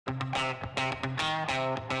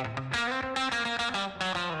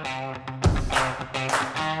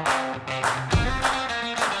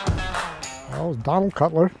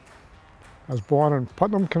DonCutler. I was born in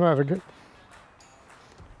Putnam, Connecticut,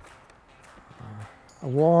 a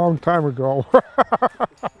long time ago.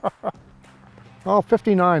 Oh,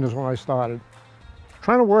 59 is when I started.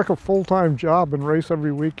 Trying to work a full-time job and race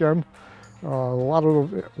every weekend. A lot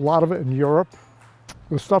of it in Europe.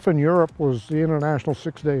 The stuff in Europe was the international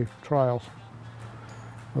 6-day trials.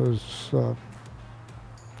 It was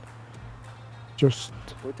just...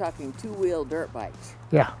 We're talking two-wheel dirt bikes.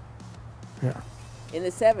 Yeah. In the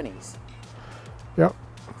 70s. Yep.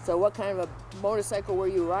 So what kind of a motorcycle were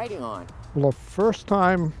you riding on? Well, the first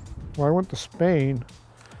time when I went to Spain,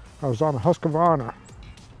 I was on a Husqvarna. Oh,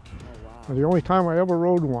 wow. And the only time I ever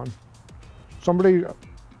rode one. Somebody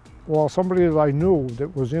that I knew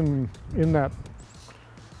that was in that,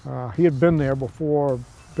 he had been there before,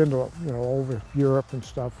 been to, over Europe and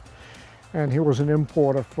stuff. And he was an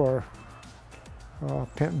importer for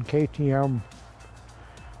Penton KTM.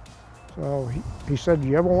 So he said,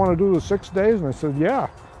 "You ever want to do the 6 days?" And I said, "Yeah."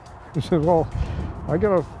 He said, "Well, I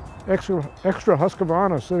got an extra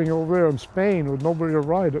Husqvarna sitting over there in Spain with nobody to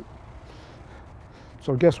ride it.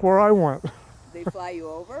 So guess where I went?" They fly you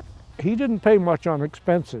over? He didn't pay much on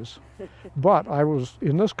expenses, but I was,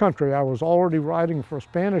 in this country, I was already riding for a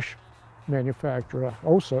Spanish manufacturer,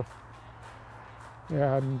 OSA.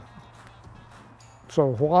 And so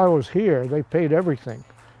while I was here, they paid everything.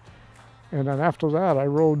 And then after that, I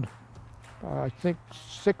rode, I think,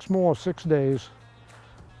 5 or 6 days.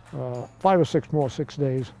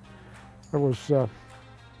 It was,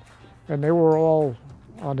 and they were all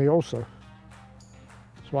on the OSA.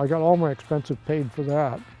 So I got all my expenses paid for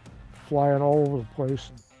that, flying all over the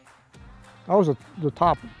place. I was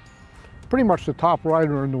pretty much the top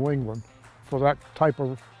rider in New England for that type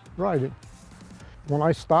of riding. When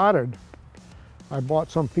I started, I bought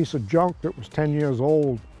some piece of junk that was 10 years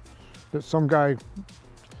old that some guy,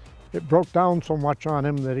 it broke down so much on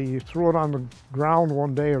him that he threw it on the ground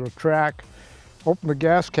one day at a track, opened the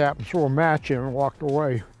gas cap and threw a match in and walked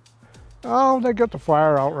away. Oh, they got the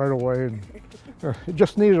fire out right away. And, it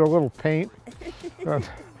just needed a little paint and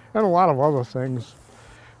a lot of other things.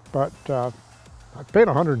 But I paid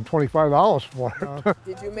 $125 for it.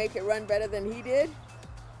 Did you make it run better than he did?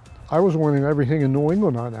 I was winning everything in New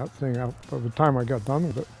England on that thing by the time I got done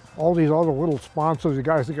with it. All these other little sponsors, the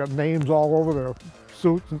guys that got names all over their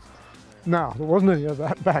suits. No, there wasn't any of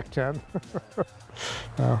that back then.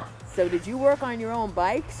 So did you work on your own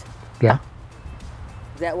bikes? Yeah.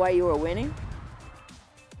 Is that why you were winning?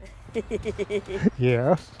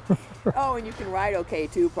 Yes. Oh, and you can ride okay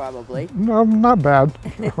too, probably. No, not bad.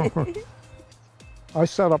 I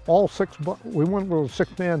set up all 6, we went with a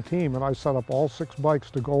 6-man team and I set up all 6 bikes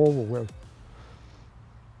to go over with.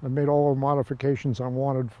 I made all the modifications I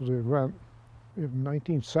wanted for the event in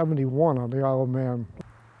 1971 on the Isle of Man.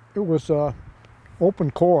 It was an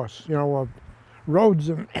open course, roads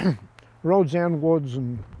and roads and woods,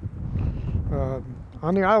 and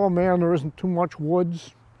on the Isle of Man there isn't too much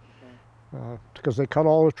woods because they cut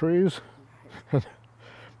all the trees, but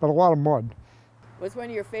a lot of mud. What's one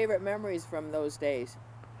of your favorite memories from those days?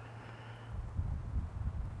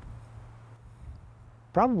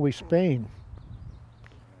 Probably Spain.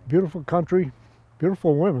 Beautiful country,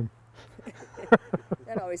 beautiful women.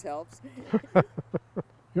 That always helps.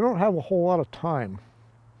 You don't have a whole lot of time.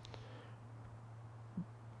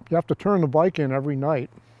 You have to turn the bike in every night,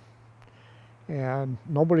 and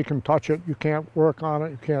nobody can touch it. You can't work on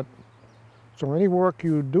it. You can't. So any work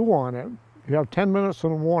you do on it, you have 10 minutes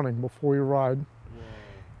in the morning before you ride.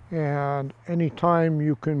 Whoa. And any time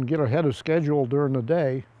you can get ahead of schedule during the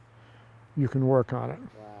day, you can work on it.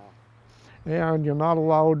 Wow. And you're not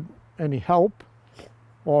allowed any help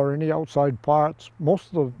or any outside parts.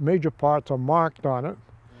 Most of the major parts are marked on it,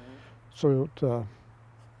 so that,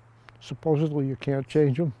 supposedly you can't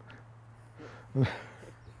change them.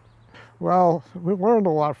 Well, we learned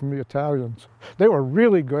a lot from the Italians. They were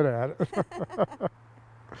really good at it.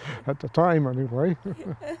 At the time, anyway.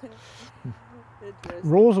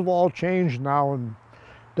 Rules have all changed now, and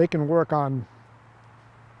they can work on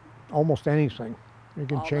almost anything. They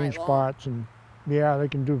can change parts, and yeah, they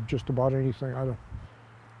can do just about anything. I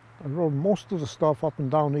rode most of the stuff up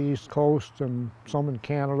and down the East Coast and some in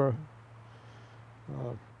Canada.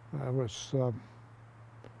 I was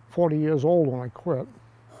 40 years old when I quit,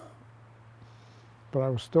 but I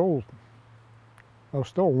was still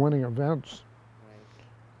winning events.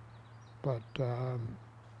 Right. But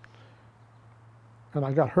and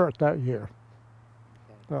I got hurt that year.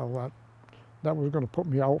 Okay. That was going to put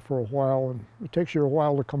me out for a while, and it takes you a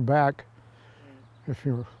while to come back if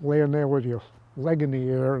you're laying there with your leg in the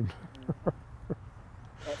air. And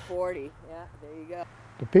At 40, yeah, there you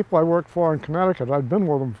go. The people I worked for in Connecticut, I'd been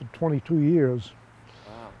with them for 22 years.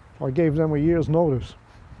 Wow. So I gave them a year's notice.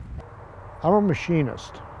 I'm a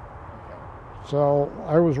machinist. Okay. So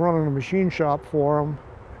I was running a machine shop for them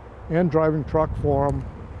and driving truck for them,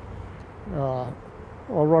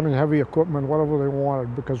 or running heavy equipment, whatever they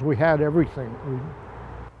wanted, because we had everything.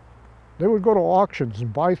 They would go to auctions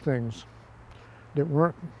and buy things that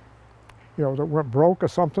weren't, that weren't broke or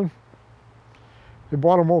something. They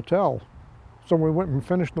bought a motel. So we went and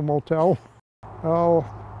finished the motel. Oh,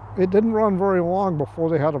 it didn't run very long before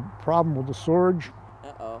they had a problem with the sewage.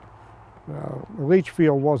 Uh-oh. The leach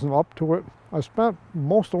field wasn't up to it. I spent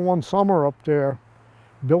most of one summer up there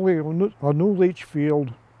building a new leach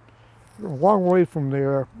field a long way from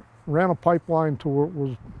there, ran a pipeline to it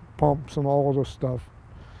with pumps and all of this stuff.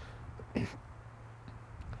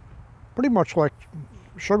 Pretty much like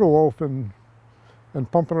Sugarloaf and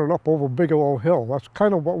pumping it up over Bigelow Hill. That's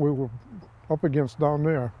kind of what we were up against down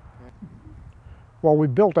there. Well, we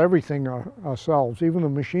built everything ourselves, even the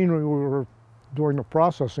machinery we were doing the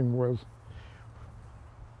processing with,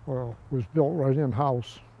 was built right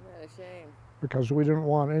in-house. What a shame. Because we didn't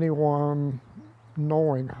want anyone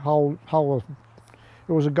knowing how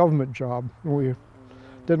it was a government job. We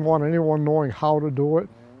didn't want anyone knowing how to do it.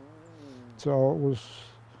 So it was,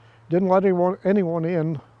 didn't let anyone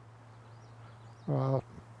in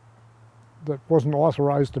that wasn't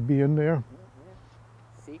authorized to be in there.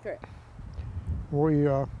 Secret. We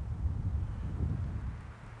there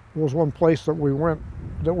was one place that we went,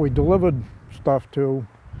 that we delivered stuff to,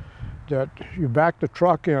 that you backed the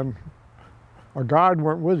truck in, a guard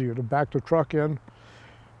went with you to back the truck in,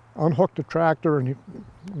 unhooked the tractor, and he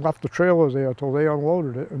left the trailer there until they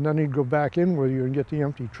unloaded it, and then he'd go back in with you and get the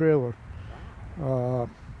empty trailer.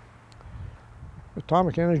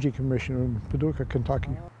 Atomic Energy Commission in Paducah,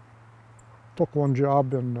 Kentucky. Took one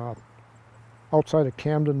job in outside of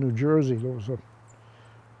Camden, New Jersey. There was a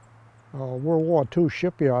World War II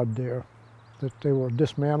shipyard there that they were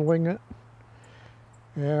dismantling it.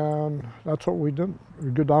 And that's what we did.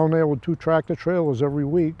 We'd go down there with 2 tractor trailers every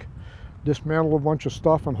week, dismantle a bunch of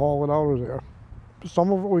stuff and haul it out of there.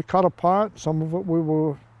 Some of it we cut apart, some of it we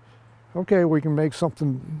were, okay, we can make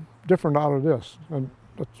something different out of this. And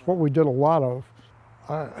that's what we did a lot of.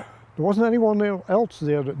 There wasn't anyone else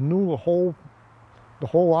there that knew the whole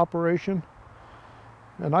operation.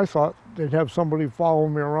 And I thought they'd have somebody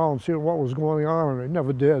following me around, seeing what was going on, and they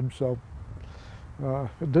never did. So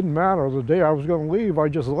it didn't matter. The day I was going to leave, I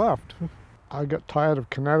just left. I got tired of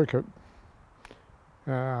Connecticut,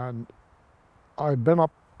 and I'd been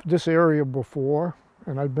up this area before,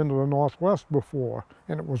 and I'd been to the Northwest before,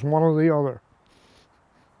 and it was one or the other.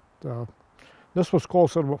 This was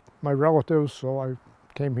closer to my relatives, so I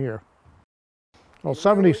came here. Well,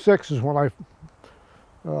 76 is when I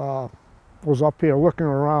was up here looking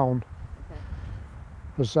around,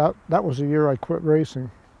 because that was the year I quit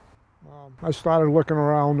racing. I started looking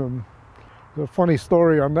around, and there's a funny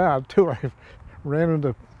story on that too. I ran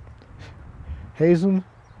into Hazen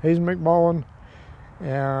McMullen,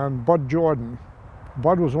 and Bud Jordan.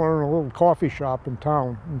 Bud was running a little coffee shop in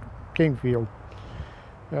town, in Kingfield,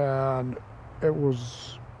 and it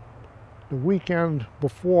was the weekend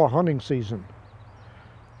before hunting season.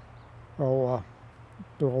 So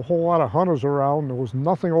there were a whole lot of hunters around. There was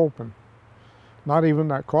nothing open, not even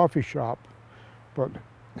that coffee shop. But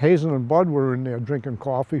Hazen and Bud were in there drinking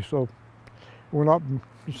coffee, so I went up and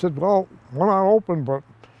he said, well, we're not open, but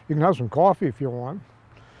you can have some coffee if you want.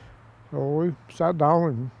 So we sat down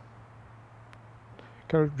and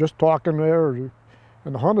kind of just talking there, and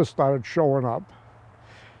the hunters started showing up.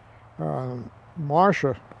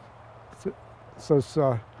 Marcia says,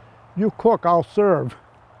 you cook, I'll serve.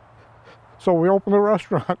 So we opened a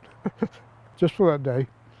restaurant just for that day.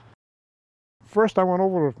 First I went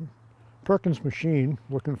over to Perkins Machine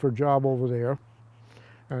looking for a job over there,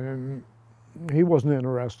 and he wasn't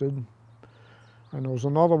interested. And there was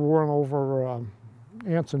another one over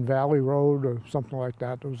Anson Valley Road or something like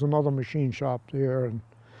that. There was another machine shop there, and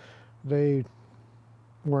they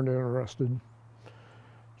weren't interested.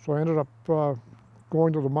 So I ended up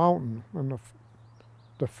going to the mountain. And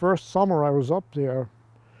the first summer I was up there,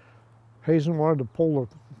 Hazen wanted to pull the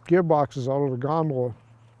gearboxes out of the gondola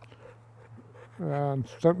and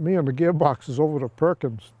sent me and the gearboxes over to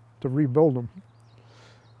Perkins to rebuild them.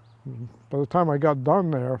 By the time I got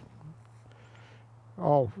done there,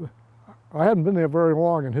 I hadn't been there very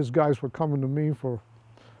long, and his guys were coming to me for,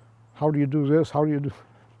 how do you do this, how do you do...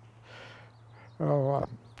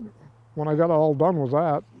 when I got all done with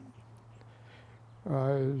that,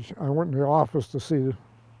 I went in the office to see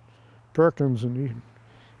Perkins, and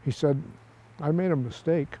he said, I made a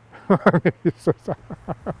mistake.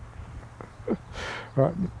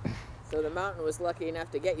 But, So the mountain was lucky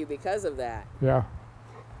enough to get you because of that. yeah,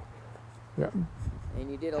 yeah,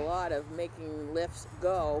 And you did a lot of making lifts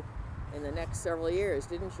go in the next several years,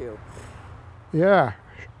 didn't you? yeah.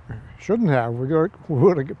 Shouldn't have. We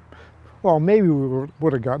would have. Well, maybe we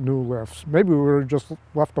would have got new lifts. Maybe we would have just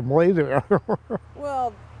left them lay there.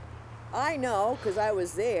 Well, I know, because I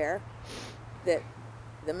was there, that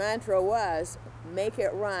the mantra was, make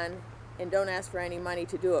it run and don't ask for any money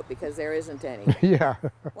to do it, because there isn't any. Yeah.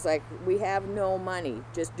 It's like, we have no money.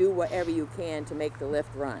 Just do whatever you can to make the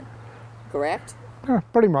lift run. Correct? Yeah,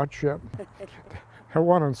 pretty much, yeah. I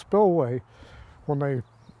went on Spillway when they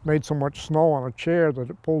made so much snow on a chair that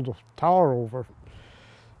it pulled the tower over.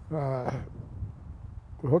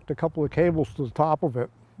 We hooked a couple of cables to the top of it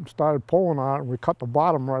and started pulling on it, and we cut the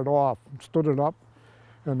bottom right off and stood it up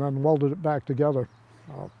and then welded it back together.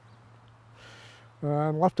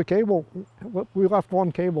 And left the cable, we left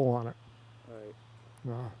one cable on it.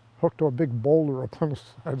 Right. Hooked to a big boulder up on the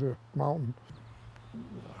side of the mountain.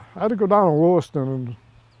 I had to go down to Lewiston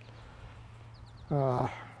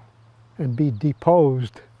and be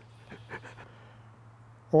deposed.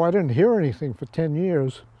 Oh, I didn't hear anything for 10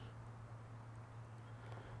 years.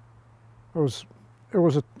 It was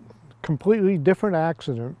a completely different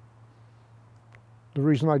accident. The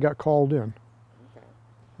reason I got called in.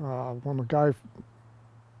 Okay. When the guy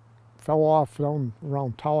fell off down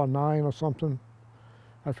around Tower 9 or something.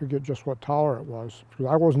 I forget just what tower it was, because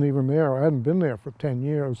I wasn't even there. I hadn't been there for 10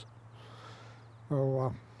 years.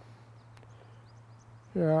 So,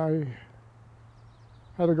 yeah, I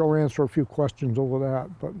had to go answer a few questions over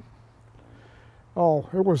that, but, oh,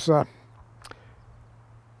 it was, that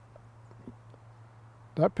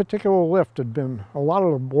particular lift had been, a lot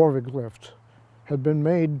of the Borvig lifts had been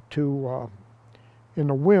made to, in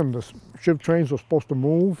the wind, the shiv trains were supposed to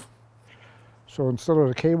move. So instead of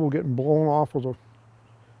the cable getting blown off of the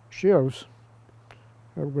shivs,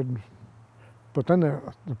 it would, but then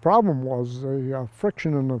the problem was the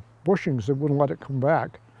friction in the bushings, it wouldn't let it come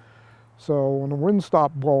back. So when the wind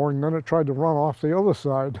stopped blowing, then it tried to run off the other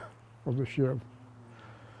side of the shiv.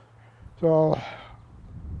 So,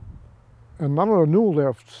 and none of the new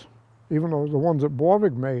lifts, even though the ones that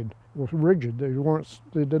Borvig made, were rigid. They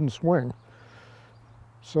didn't swing.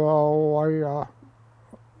 So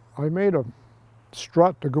I made a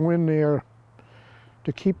strut to go in there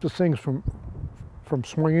to keep the things from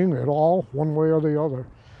swinging at all, one way or the other.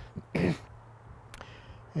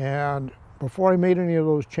 And before I made any of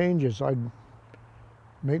those changes, I'd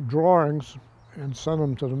make drawings and send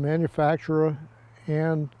them to the manufacturer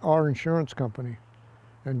and our insurance company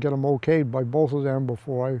and get them okayed by both of them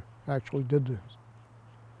before I actually did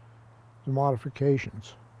the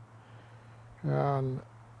modifications. And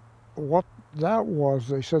what that was,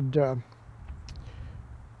 they said,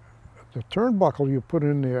 the turnbuckle you put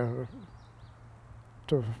in there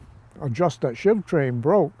to adjust that shiv train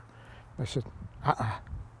broke. I said,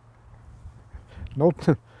 no,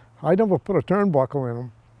 I never put a turnbuckle in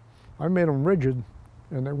them. I made them rigid,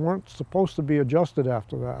 and they weren't supposed to be adjusted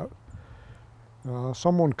after that.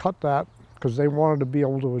 Someone cut that because they wanted to be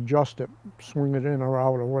able to adjust it, swing it in or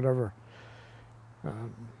out or whatever. I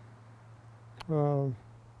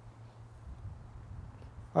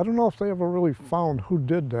don't know if they ever really found who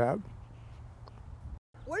did that.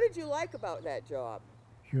 What did you like about that job?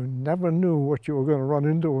 You never knew what you were going to run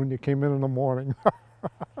into when you came in the morning.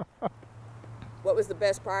 What was the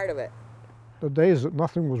best part of it? The days that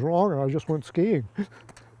nothing was wrong and I just went skiing.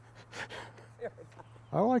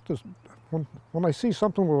 I like this, when I see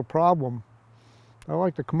something with a problem, I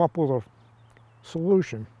like to come up with a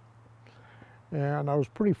solution. And I was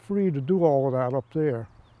pretty free to do all of that up there.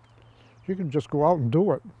 You could just go out and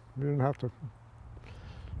do it. You didn't have to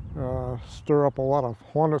stir up a lot of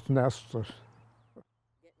hornet's nests.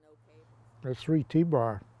 A 3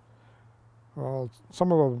 T-bar.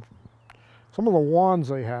 Some of the wands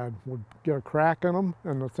they had would get a crack in them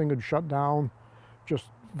and the thing would shut down. Just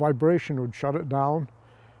vibration would shut it down,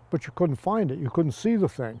 but you couldn't find it. You couldn't see the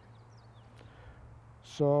thing.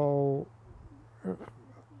 So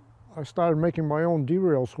I started making my own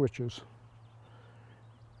derail switches.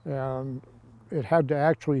 And it had to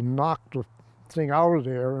actually knock the thing out of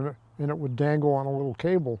there, and it would dangle on a little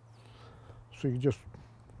cable. So you just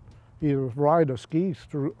either ride a ski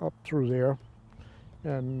up through there,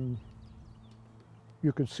 and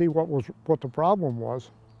you could see what the problem was.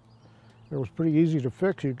 It was pretty easy to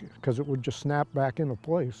fix because it would just snap back into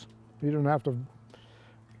place. You didn't have to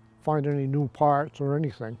find any new parts or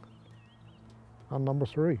anything on number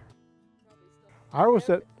 3. I was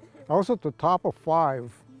at the top of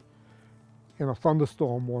 5, in a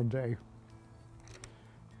thunderstorm one day.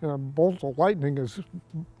 And a bolt of lightning is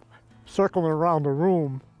circling around the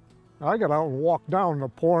room. I got out and walked down in the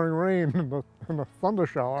pouring rain in the thunder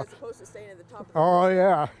shower. As opposed to staying at the top of the Oh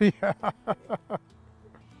roof. yeah, yeah.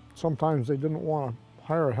 Sometimes they didn't want to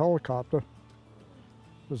hire a helicopter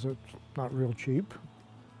because it's not real cheap.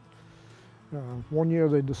 One year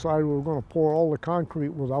they decided we were going to pour all the concrete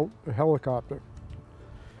without a helicopter.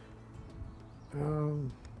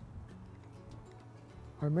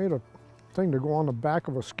 I made a thing to go on the back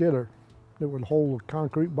of a skidder that would hold a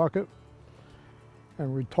concrete bucket,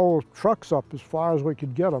 and we'd tow trucks up as far as we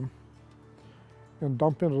could get them and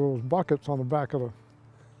dump into those buckets on the back of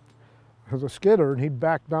the skidder, and he'd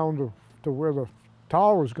back down to where the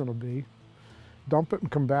tower was going to be, dump it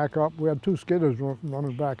and come back up. We had two skidders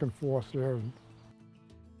running back and forth there. And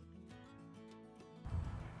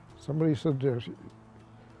somebody said,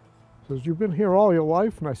 "You've been here all your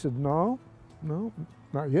life?" And I said, no,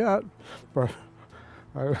 not yet, but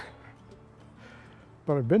I've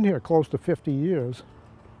been here close to 50 years,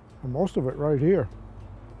 and most of it right here,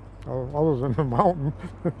 other than the mountain.